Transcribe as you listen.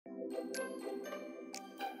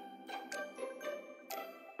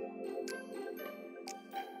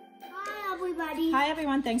Hi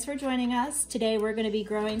everyone, thanks for joining us. Today we're going to be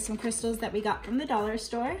growing some crystals that we got from the dollar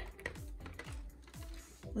store.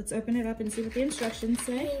 Let's open it up and see what the instructions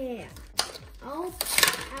say. Yeah. I'll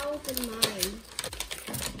open mine.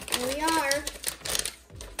 Here we are.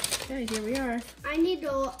 Okay, here we are. I need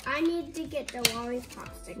to get the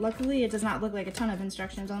lollipop stick. Luckily, it does not look like a ton of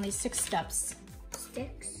instructions, only 6 steps.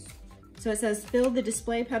 Sticks? So it says fill the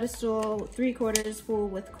display pedestal 3/4 full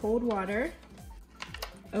with cold water.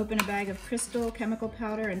 Open a bag of crystal chemical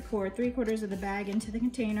powder and pour 3/4 of the bag into the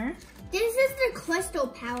container. This is the crystal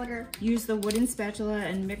powder. Use the wooden spatula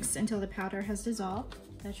and mix until the powder has dissolved.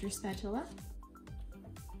 That's your spatula.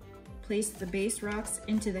 Place the base rocks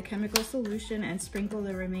into the chemical solution and sprinkle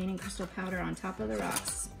the remaining crystal powder on top of the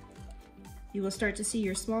rocks. You will start to see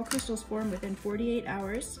your small crystals form within 48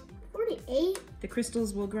 hours. 48? The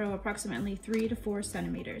crystals will grow approximately 3 to 4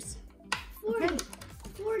 centimeters.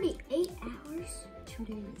 48 hours? 2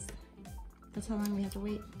 days. That's how long we have to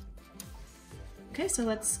wait. Okay, so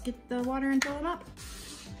let's get the water and fill them up.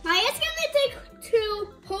 Now it's gonna take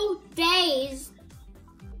 2 whole days.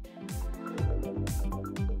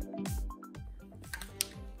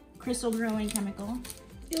 Crystal growing chemical.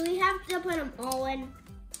 Do we have to put them all in?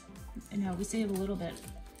 No, we save a little bit.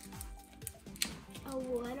 A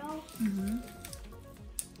little? Mm-hmm.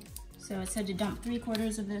 So it said to dump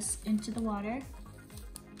 3/4 of this into the water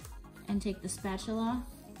and take the spatula,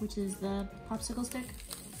 which is the popsicle stick,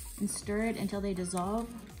 and stir it until they dissolve,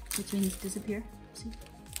 which means disappear. See?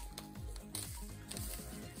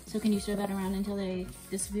 So can you stir that around until they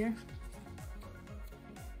disappear?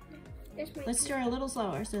 Let's stir a little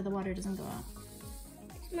slower so the water doesn't go out.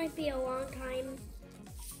 This might be a long time.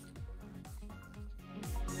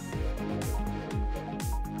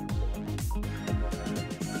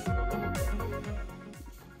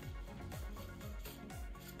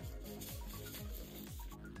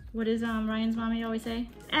 What does Ryan's mommy always say?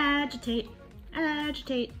 Agitate,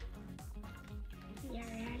 agitate. Yeah,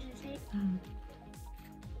 agitate.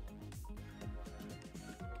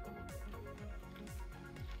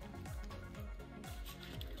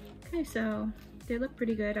 Okay, so they look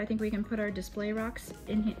pretty good. I think we can put our display rocks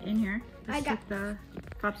in here. Let's take the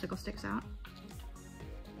popsicle sticks out.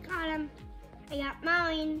 Got them. I got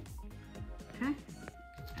mine. Okay.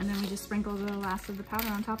 And then we just sprinkle the last of the powder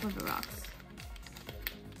on top of the rocks.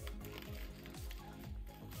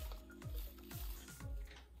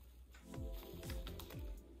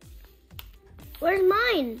 Where's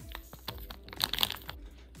mine?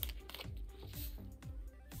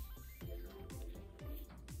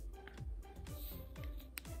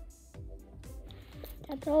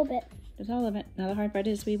 That's all of it. That's all of it. Now the hard part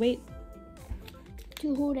is we wait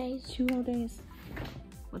 2 whole days. 2 whole days.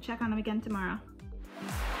 We'll check on them again tomorrow.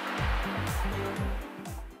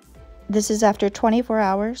 This is after 24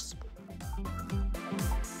 hours.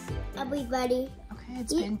 Everybody. Okay,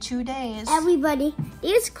 it's been 2 days. Everybody,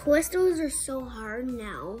 these crystals are so hard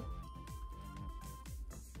now.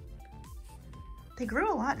 They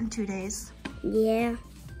grew a lot in 2 days. Yeah.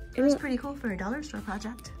 It was pretty cool for a dollar store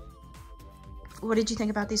project. What did you think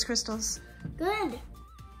about these crystals? Good.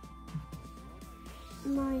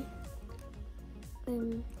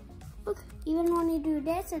 Look, even when you do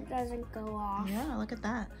this, it doesn't go off. Yeah, look at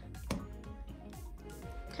that.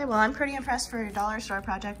 Okay, well, I'm pretty impressed for a dollar store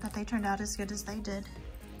project that they turned out as good as they did.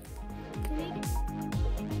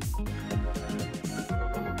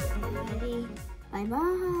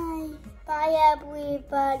 Bye-bye. Bye,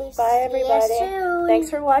 everybody. Bye, everybody. See you soon. Thanks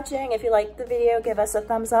for watching. If you liked the video, give us a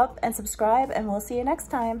thumbs up and subscribe, and we'll see you next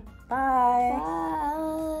time. Bye.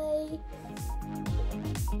 Bye.